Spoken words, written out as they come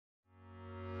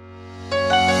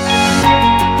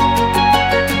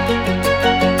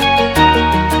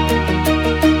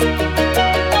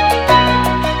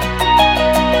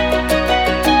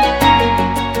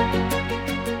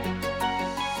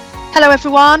Hello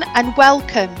everyone and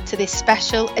welcome to this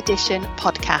special edition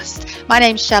podcast. My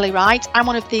name's Shelley Wright. I'm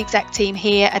one of the exec team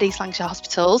here at East Lancashire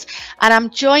Hospitals and I'm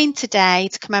joined today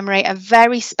to commemorate a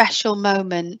very special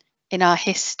moment in our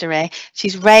history.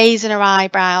 She's raising her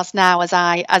eyebrows now as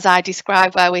I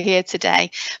describe why we're here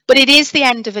today. But it is the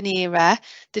end of an era,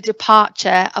 the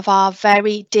departure of our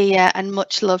very dear and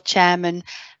much loved chairman,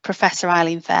 Professor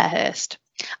Eileen Fairhurst.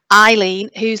 Eileen,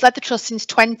 who's led the trust since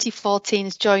 2014,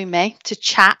 has joined me to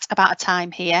chat about a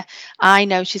time here. I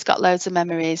know she's got loads of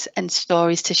memories and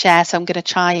stories to share, so I'm going to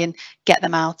try and get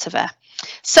them out of her.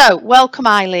 So, welcome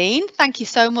Eileen. Thank you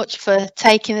so much for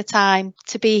taking the time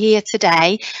to be here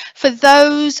today. For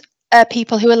those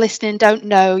people who are listening and don't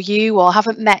know you or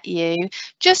haven't met you,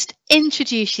 just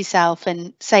introduce yourself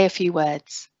and say a few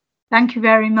words. Thank you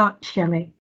very much,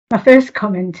 Shelley. My first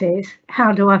comment is,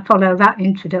 how do I follow that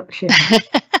introduction?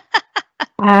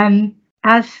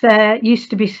 As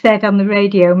used to be said on the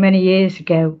radio many years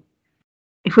ago,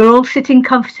 if we're all sitting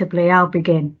comfortably, I'll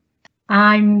begin.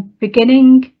 I'm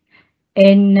beginning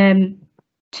in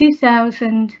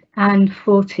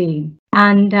 2014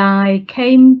 and I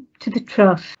came to the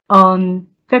Trust on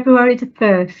February the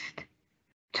 1st,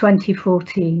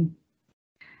 2014.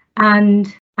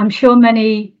 And I'm sure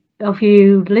many of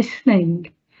you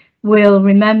listening will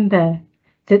remember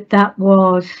that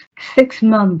was 6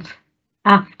 months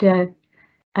after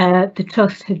the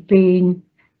Trust had been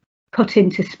put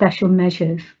into special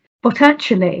measures. But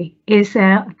actually is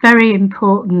a very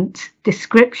important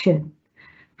description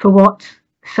for what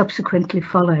subsequently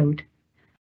followed.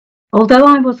 Although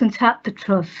I wasn't at the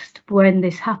Trust when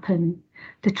this happened,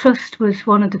 the Trust was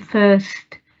one of the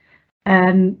first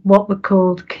what were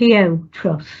called KEO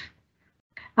trusts,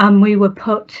 and we were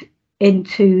put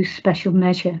into special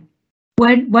measure.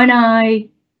 When I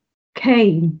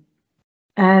came,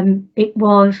 it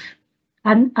was,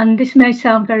 and this may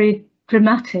sound very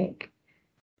dramatic,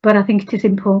 but I think it is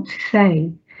important to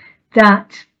say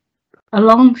that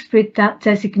alongside that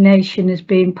designation as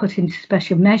being put into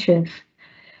special measures,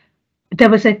 there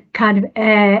was a kind of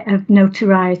air of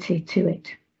notoriety to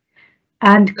it.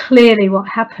 And clearly what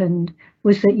happened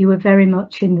was that you were very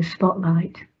much in the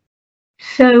spotlight.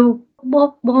 So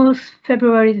what was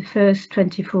February the 1st,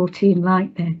 2014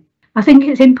 like then? I think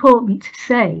it's important to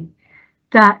say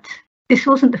that this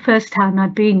wasn't the first time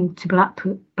I'd been to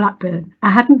Blackburn.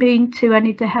 I hadn't been to any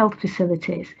of the health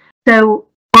facilities. So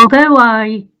although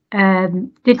I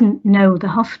didn't know the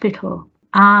hospital,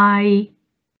 I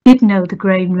did know the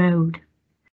Grain Road.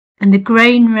 And the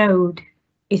Grain Road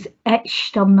is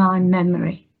etched on my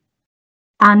memory.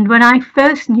 And when I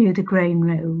first knew the Grain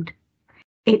Road,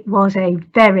 it was a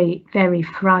very, very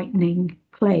frightening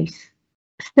place.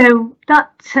 So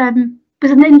that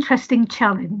was an interesting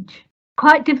challenge.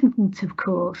 Quite different, of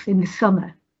course, in the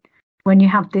summer when you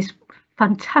have this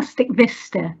fantastic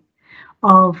vista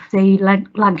of the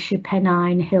Lancashire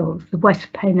Pennine Hills, the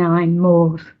West Pennine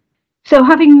Moors. So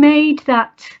having made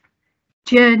that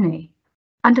journey,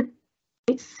 and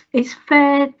it's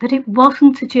fair that it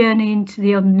wasn't a journey into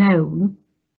the unknown,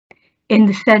 in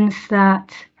the sense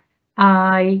that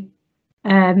I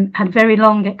had very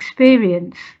long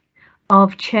experience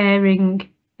of chairing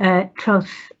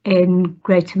trusts in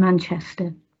Greater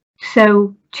Manchester.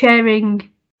 So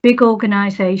chairing big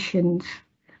organisations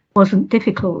wasn't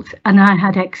difficult, and I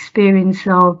had experience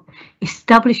of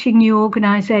establishing new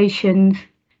organisations.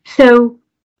 So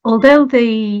although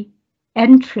the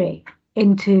entry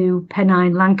into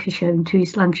Pennine Lancashire, into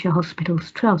East Lancashire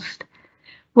Hospitals Trust,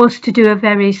 was to do a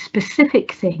very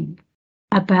specific thing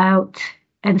about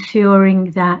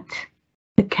ensuring that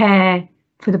the care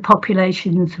for the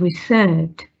populations we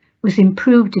served was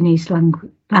improved in East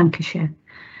Lancashire,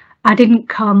 I didn't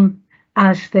come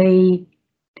as the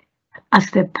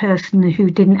person who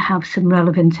didn't have some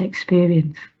relevant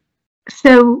experience.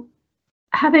 So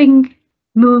having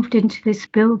moved into this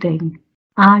building,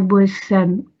 I was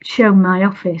shown my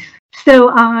office.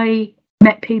 So I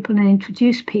met people and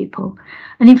introduced people.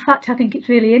 And in fact, I think it's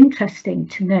really interesting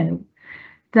to know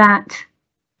that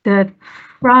the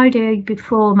Friday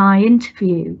before my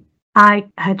interview, I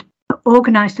had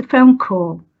organised a phone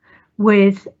call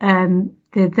with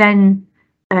the then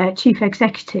Chief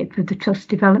Executive of the Trust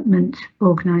Development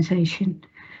Organisation.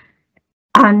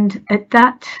 And at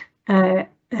that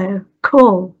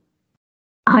call,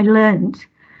 I learned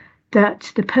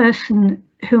that the person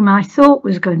whom I thought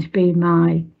was going to be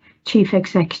my Chief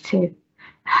Executive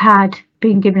had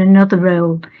been given another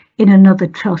role in another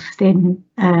trust in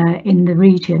the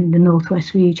region, the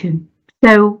Northwest region.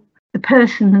 So the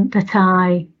person that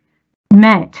I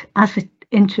met as the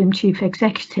interim Chief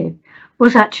Executive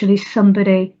was actually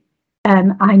somebody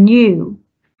I knew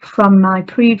from my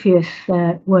previous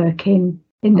work in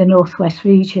the Northwest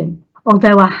region,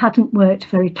 although I hadn't worked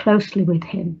very closely with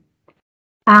him.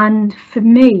 And for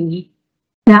me,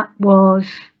 that was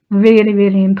really,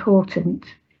 really important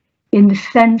in the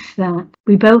sense that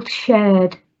we both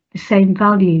shared the same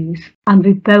values and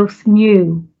we both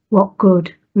knew what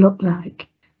good looked like.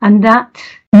 And that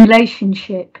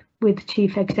relationship with the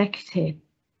chief executive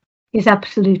is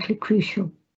absolutely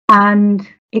crucial. And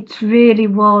it's really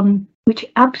one which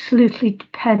absolutely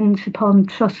depends upon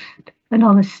trust and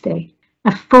honesty.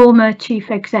 A former chief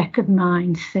exec of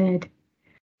mine said,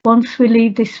 once we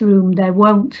leave this room, there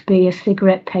won't be a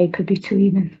cigarette paper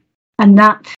between us. And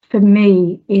that, for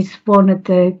me, is one of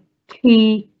the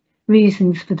key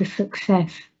reasons for the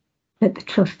success that the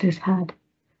Trust has had.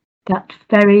 That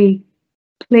very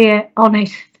clear,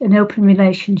 honest and open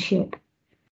relationship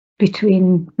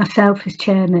between myself as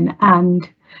chairman and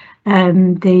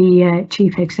the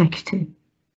chief executive.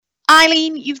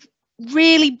 Eileen, you've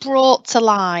really brought to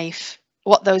life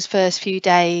what those first few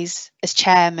days as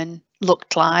chairman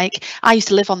looked like. I used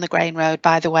to live on the Grain Road,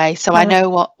 by the way, so I know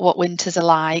what winters are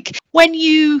like. When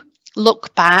you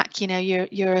look back,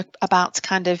 you're about to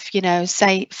kind of,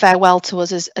 say farewell to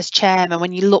us as chairman.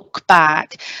 When you look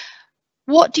back,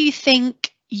 what do you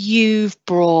think you've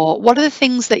brought? What are the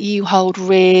things that you hold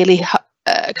really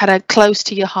kind of close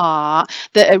to your heart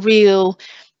that are real,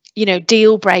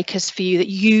 deal breakers for you that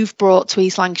you've brought to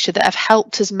East Lancashire that have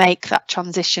helped us make that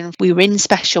transition? We were in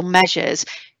special measures.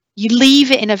 You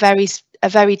leave it in a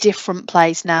very different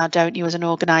place now, don't you, as an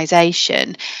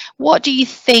organisation? What do you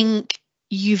think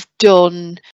you've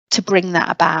done to bring that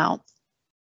about?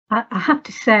 I have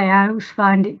to say, I always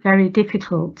find it very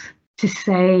difficult to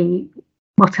say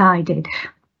what I did.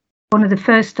 One of the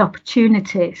first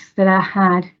opportunities that I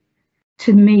had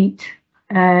to meet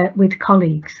with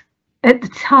colleagues. At the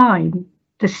time,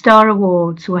 the Star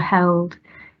Awards were held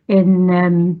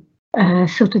in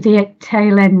sort of the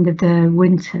tail end of the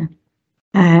winter.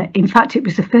 In fact, it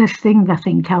was the first thing I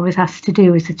think I was asked to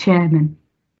do as a chairman.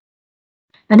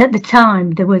 And at the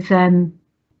time, there was an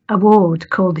award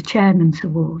called the Chairman's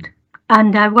Award.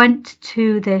 And I went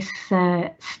to this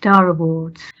Star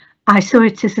Awards. I saw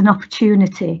it as an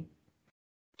opportunity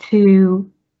to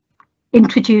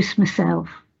introduce myself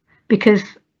because,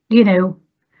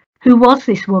 who was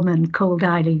this woman called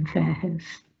Eileen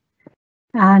Fairhurst?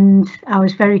 And I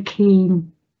was very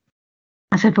keen,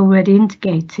 as I've already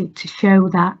indicated, to show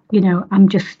that,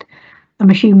 I'm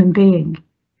a human being.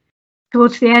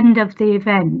 Towards the end of the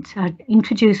event, I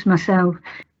introduced myself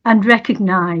and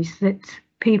recognised that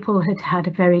people had had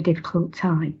a very difficult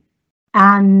time.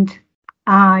 And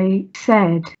I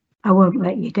said, I won't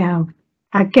let you down.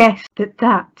 I guess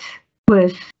that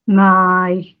was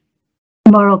my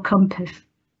moral compass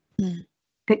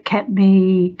that kept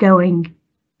me going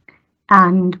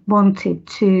and wanted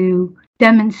to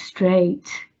demonstrate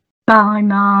by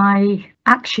my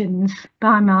actions,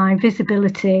 by my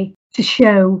visibility, to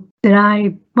show that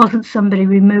I wasn't somebody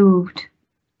removed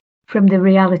from the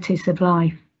realities of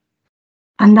life.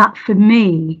 And that for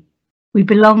me, we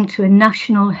belong to a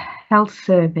national health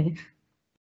service.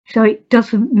 So it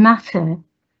doesn't matter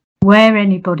where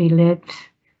anybody lives,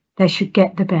 they should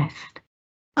get the best.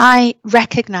 I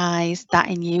recognise that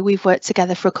in you. We've worked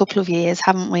together for a couple of years,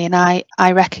 haven't we? And I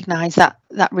recognise that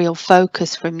real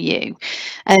focus from you.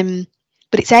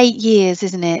 But it's 8 years,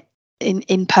 isn't it,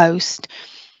 in post?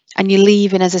 And you're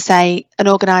leaving, as I say, an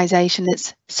organisation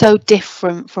that's so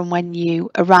different from when you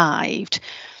arrived.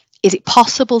 Is it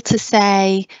possible to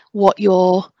say what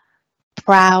you're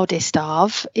proudest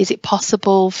of? Is it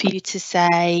possible for you to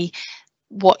say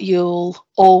what you'll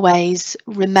always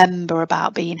remember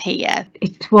about being here?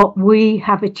 It's what we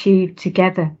have achieved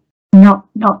together, not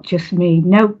just me.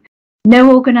 No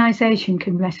organisation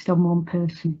can rest on one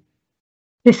person.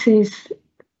 This is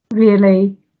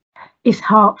really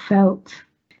heartfelt.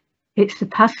 It's the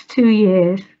past 2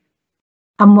 years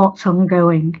and what's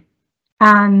ongoing.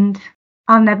 And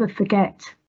I'll never forget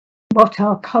what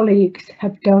our colleagues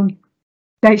have done.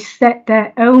 They set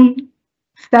their own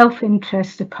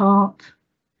self-interest apart.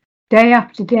 Day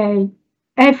after day,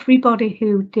 everybody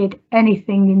who did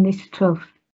anything in this trust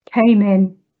came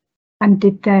in and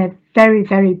did their very,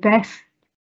 very best,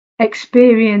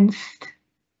 experienced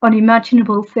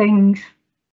unimaginable things,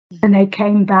 and they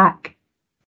came back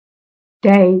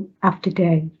day after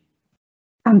day.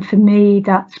 And for me,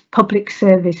 that's public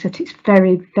service at its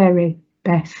very, very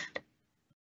best.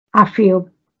 I feel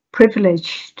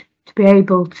privileged to be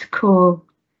able to call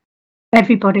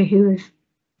everybody who has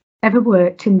ever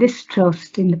worked in this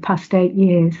trust in the past 8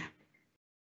 years,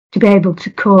 to be able to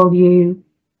call you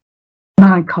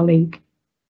my colleague.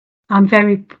 I'm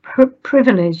very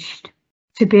privileged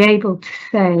to be able to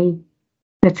say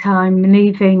that I'm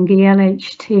leaving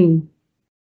ELHT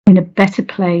in a better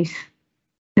place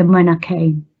than when I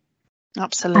came.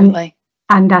 Absolutely.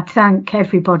 And I thank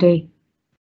everybody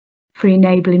for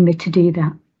enabling me to do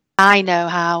that. I know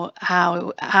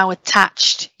how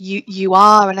attached you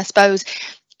are, and I suppose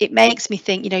it makes me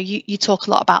think, you talk a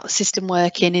lot about the system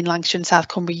working in Lancashire and South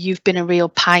Cumbria. You've been a real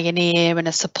pioneer and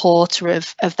a supporter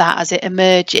of that as it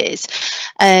emerges,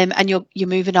 and you're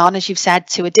moving on, as you've said,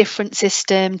 to a different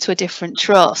system, to a different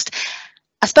trust.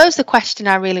 I suppose the question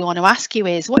I really want to ask you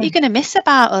is, what are you going to miss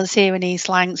about us here in East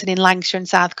Lancs and in Lancashire and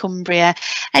South Cumbria?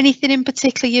 Anything in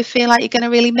particular you feel like you're going to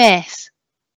really miss?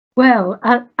 Well,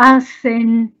 as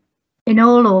in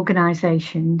all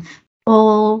organisations,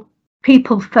 all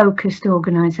people-focused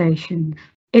organisations,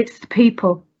 it's the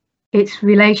people, it's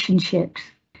relationships,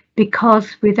 because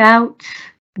without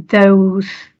those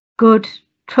good,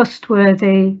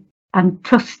 trustworthy and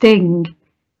trusting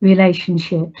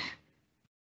relationships,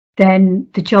 then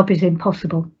the job is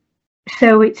impossible.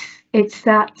 So it's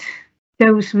that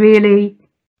those really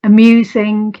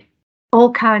amusing,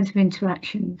 all kinds of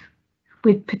interactions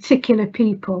with particular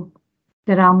people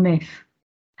that I'll miss.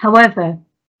 However,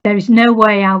 there is no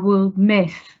way I will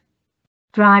miss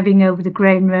driving over the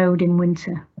Grain Road in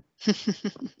winter.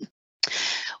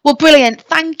 Well, brilliant.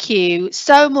 Thank you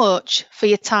so much for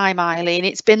your time, Eileen.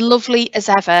 It's been lovely as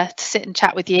ever to sit and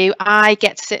chat with you. I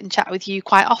get to sit and chat with you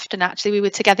quite often, actually. We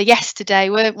were together yesterday,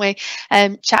 weren't we?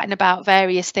 Chatting about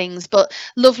various things. But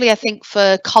lovely, I think,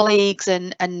 for colleagues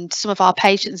and some of our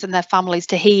patients and their families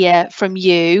to hear from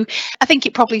you. I think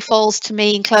it probably falls to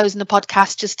me in closing the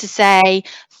podcast just to say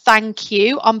thank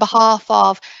you on behalf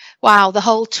of the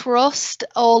whole trust,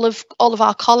 all of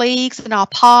our colleagues and our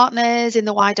partners in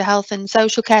the wider health and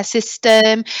social care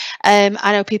system.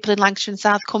 I know people in Lancashire and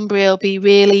South Cumbria will be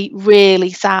really, really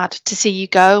sad to see you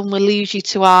go, and we'll lose you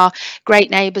to our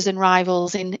great neighbours and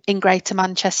rivals in Greater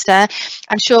Manchester.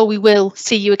 I'm sure we will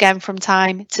see you again from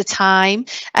time to time.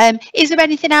 Is there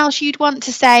anything else you'd want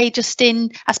to say, just in,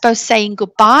 I suppose, saying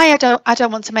goodbye? I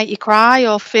don't want to make you cry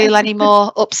or feel any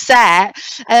more upset.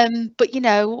 But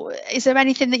is there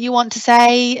anything that you want to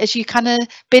say as you kind of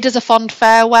bid us a fond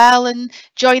farewell and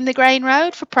join the Grain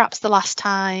Road for perhaps the last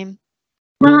time?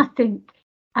 Well, I think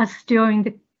as during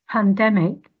the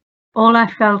pandemic, all I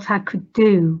felt I could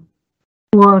do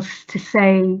was to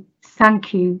say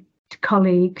thank you to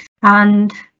colleagues.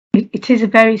 And it is a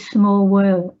very small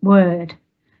word,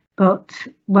 but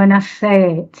when I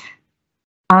say it,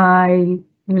 I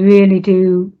really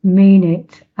do mean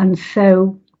it. And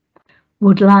so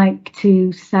would like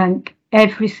to thank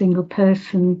every single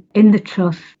person in the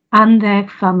trust and their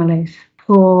families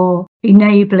for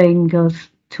enabling us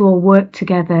to all work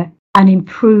together and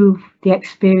improve the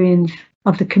experience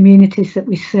of the communities that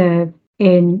we serve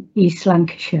in East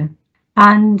Lancashire.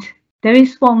 And there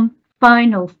is one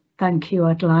final thank you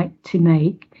I'd like to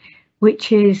make,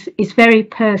 which is very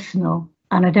personal,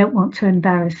 and I don't want to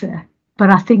embarrass her, but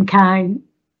I think I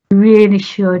really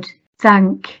should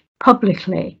thank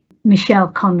publicly Michelle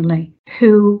Connolly,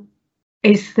 who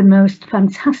is the most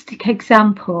fantastic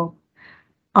example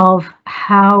of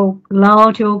how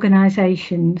large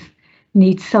organisations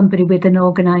need somebody with an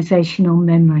organisational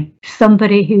memory,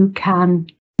 somebody who can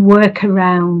work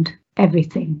around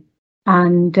everything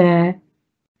and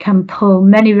can pull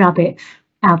many rabbits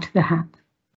out of the hat.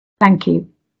 Thank you.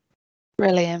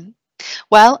 Brilliant.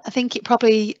 Well, I think it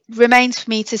probably remains for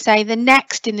me to say the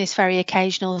next in this very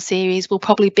occasional series will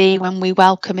probably be when we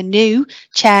welcome a new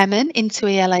chairman into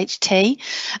ELHT,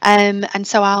 and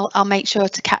so I'll make sure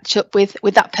to catch up with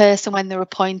that person when they're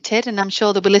appointed, and I'm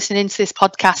sure they'll be listening to this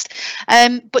podcast.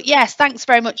 But yes, thanks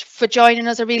very much for joining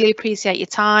us. I really appreciate your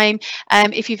time.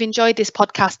 If you've enjoyed this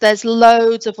podcast, there's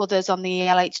loads of others on the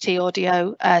ELHT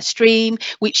audio stream,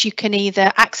 which you can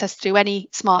either access through any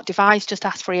smart device, just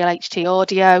ask for ELHT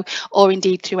audio, or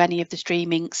indeed through any of the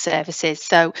streaming services.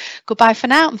 So goodbye for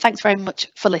now, and thanks very much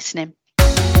for listening.